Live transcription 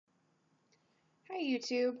Hi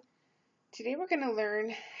YouTube. Today we're going to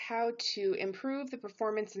learn how to improve the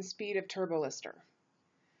performance and speed of TurboLister.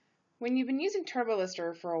 When you've been using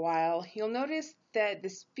TurboLister for a while, you'll notice that the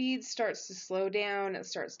speed starts to slow down, it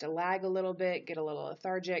starts to lag a little bit, get a little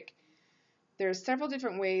lethargic. There's several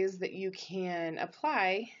different ways that you can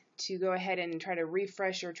apply to go ahead and try to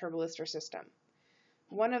refresh your TurboLister system.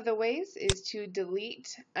 One of the ways is to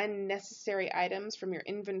delete unnecessary items from your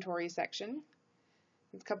inventory section.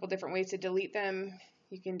 There's a couple different ways to delete them.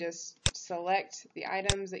 You can just select the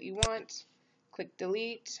items that you want, click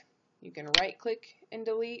delete. You can right click and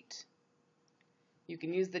delete. You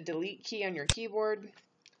can use the delete key on your keyboard.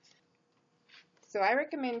 So I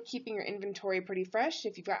recommend keeping your inventory pretty fresh.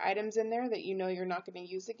 If you've got items in there that you know you're not going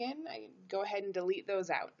to use again, go ahead and delete those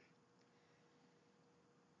out.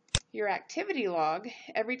 Your activity log,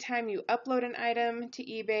 every time you upload an item to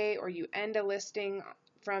eBay or you end a listing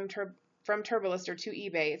from TurboLister to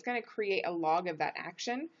eBay, it's going to create a log of that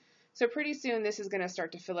action. So pretty soon this is going to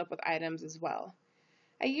start to fill up with items as well.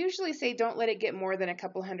 I usually say don't let it get more than a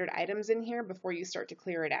couple hundred items in here before you start to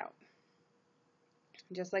clear it out.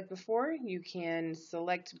 Just like before, you can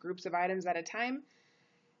select groups of items at a time.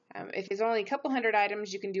 If there's only a couple hundred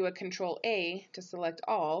items, you can do a Control-A to select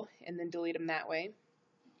all and then delete them that way.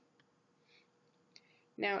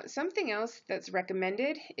 Now, something else that's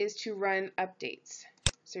recommended is to run updates.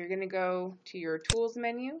 So you're going to go to your Tools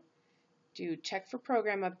menu, do Check for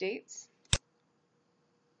Program Updates.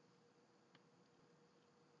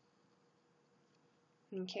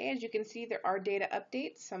 Okay, as you can see, there are data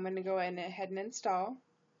updates, so I'm going to go ahead and install.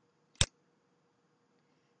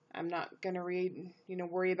 I'm not going to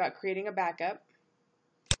worry about creating a backup.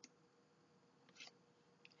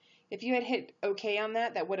 If you had hit OK on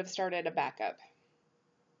that, that would have started a backup.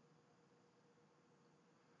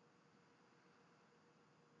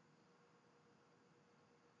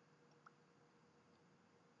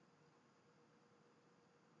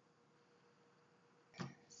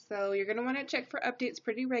 So you're going to want to check for updates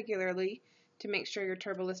pretty regularly to make sure your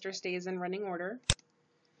TurboLister stays in running order.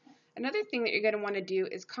 Another thing that you're going to want to do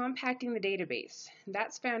is compacting the database.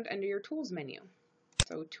 That's found under your Tools menu.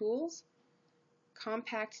 So Tools,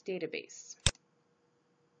 Compact Database.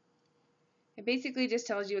 It basically just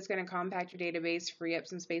tells you it's going to compact your database, free up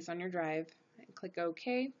some space on your drive. And click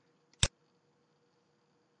OK.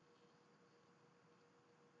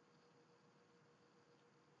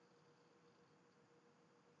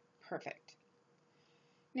 Perfect.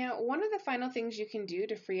 Now, one of the final things you can do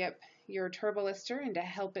to free up your TurboLister and to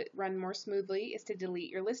help it run more smoothly is to delete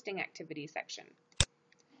your listing activity section.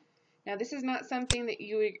 Now, this is not something that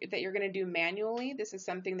you're going to do manually. This is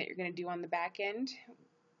something that you're going to do on the back end.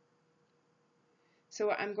 So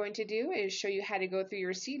what I'm going to do is show you how to go through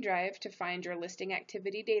your C drive to find your listing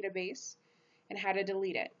activity database and how to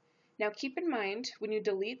delete it. Now keep in mind, when you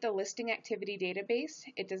delete the listing activity database,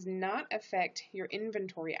 it does not affect your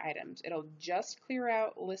inventory items. It'll just clear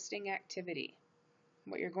out listing activity.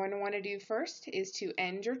 What you're going to want to do first is to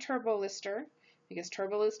end your TurboLister, because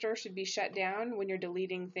TurboLister should be shut down when you're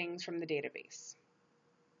deleting things from the database.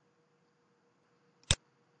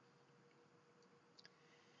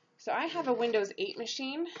 So I have a Windows 8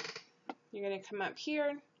 machine. You're going to come up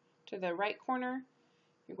here to the right corner.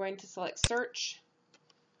 You're going to select Search.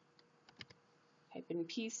 Type in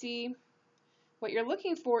PC. What you're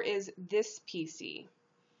looking for is this PC.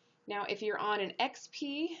 Now, if you're on an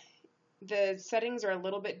XP, the settings are a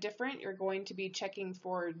little bit different. You're going to be checking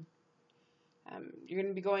for, you're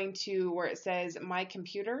going to be going to where it says My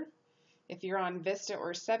Computer. If you're on Vista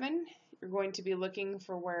or 7, you're going to be looking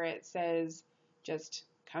for where it says just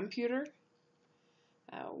Computer.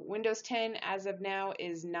 Windows 10, as of now,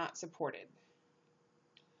 is not supported.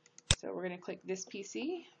 So we're going to click this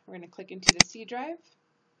PC. We're going to click into the C drive.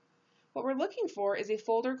 What we're looking for is a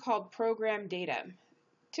folder called Program Data.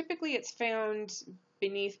 Typically it's found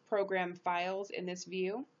beneath Program Files in this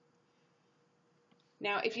view.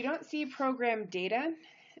 Now if you don't see Program Data,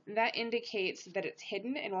 that indicates that it's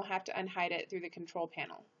hidden and we'll have to unhide it through the control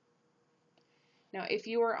panel. Now if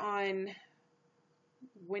you are on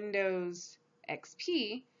Windows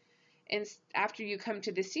XP, and after you come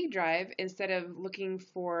to the C drive, instead of looking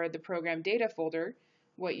for the Program Data folder,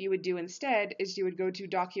 what you would do instead is you would go to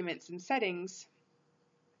Documents and Settings,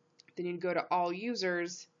 then you'd go to All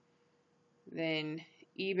Users, then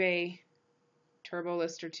eBay,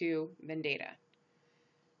 TurboLister 2, then Data.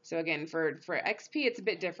 So again, for XP, it's a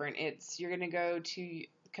bit different. You're going to go to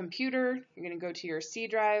Computer, you're going to go to your C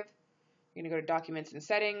drive, you're going to go to Documents and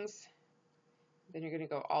Settings, then you're going to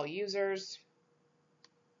go All Users,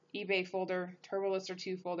 eBay folder, TurboLister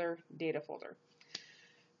 2 folder, Data folder.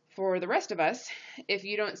 For the rest of us, if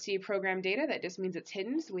you don't see program data, that just means it's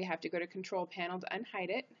hidden, so we have to go to Control Panel to unhide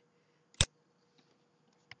it.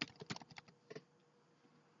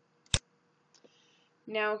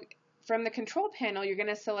 Now, from the Control Panel, you're going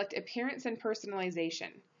to select Appearance and Personalization.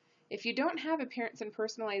 If you don't have Appearance and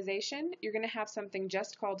Personalization, you're going to have something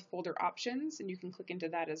just called Folder Options, and you can click into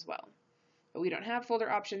that as well. But we don't have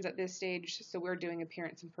folder options at this stage, so we're doing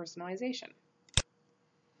Appearance and Personalization.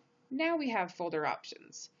 Now we have folder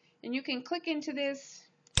options, and you can click into this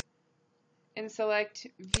and select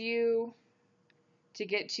View to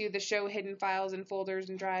get to the Show Hidden Files and Folders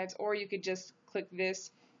and Drives, or you could just click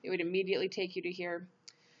this. It would immediately take you to here.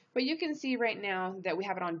 But you can see right now that we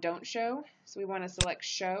have it on Don't Show, so we want to select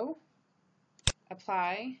Show,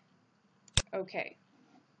 Apply, OK.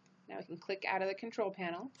 Now we can click out of the Control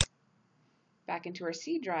Panel. Back into our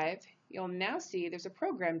C drive, you'll now see there's a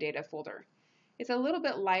Program Data folder. It's a little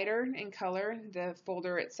bit lighter in color, the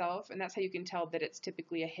folder itself, and that's how you can tell that it's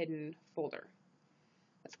typically a hidden folder.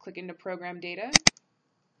 Let's click into Program Data,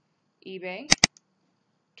 eBay,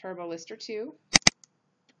 TurboLister 2,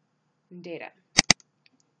 and Data.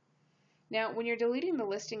 Now, when you're deleting the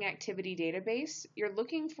listing activity database, you're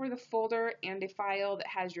looking for the folder and a file that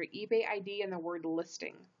has your eBay ID and the word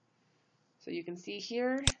listing. So you can see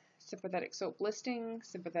here, Sympathetic Soap Listing,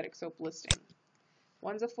 Sympathetic Soap Listing.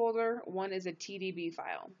 One's a folder, one is a TDB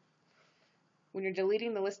file. When you're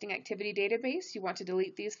deleting the listing activity database, you want to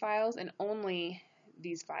delete these files and only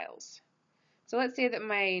these files. So let's say that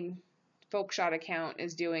my Folkshot account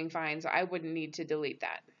is doing fine, so I wouldn't need to delete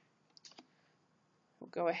that. We'll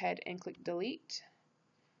go ahead and click delete.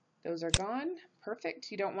 Those are gone. Perfect.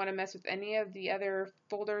 You don't want to mess with any of the other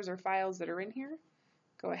folders or files that are in here.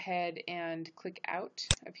 Go ahead and click out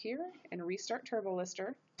of here and restart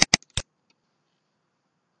TurboLister.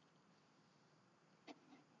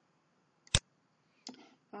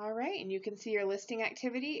 All right, and you can see your listing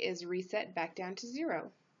activity is reset back down to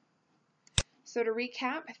 0. So to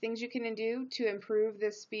recap, things you can do to improve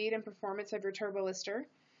the speed and performance of your TurboLister: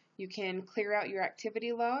 you can clear out your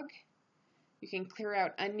activity log, you can clear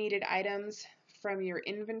out unneeded items from your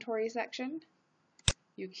inventory section,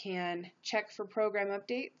 you can check for program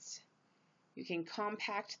updates, you can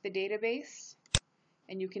compact the database,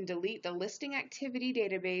 and you can delete the listing activity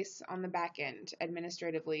database on the back end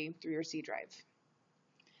administratively through your C drive.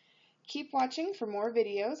 Keep watching for more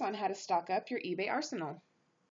videos on how to stock up your eBay arsenal.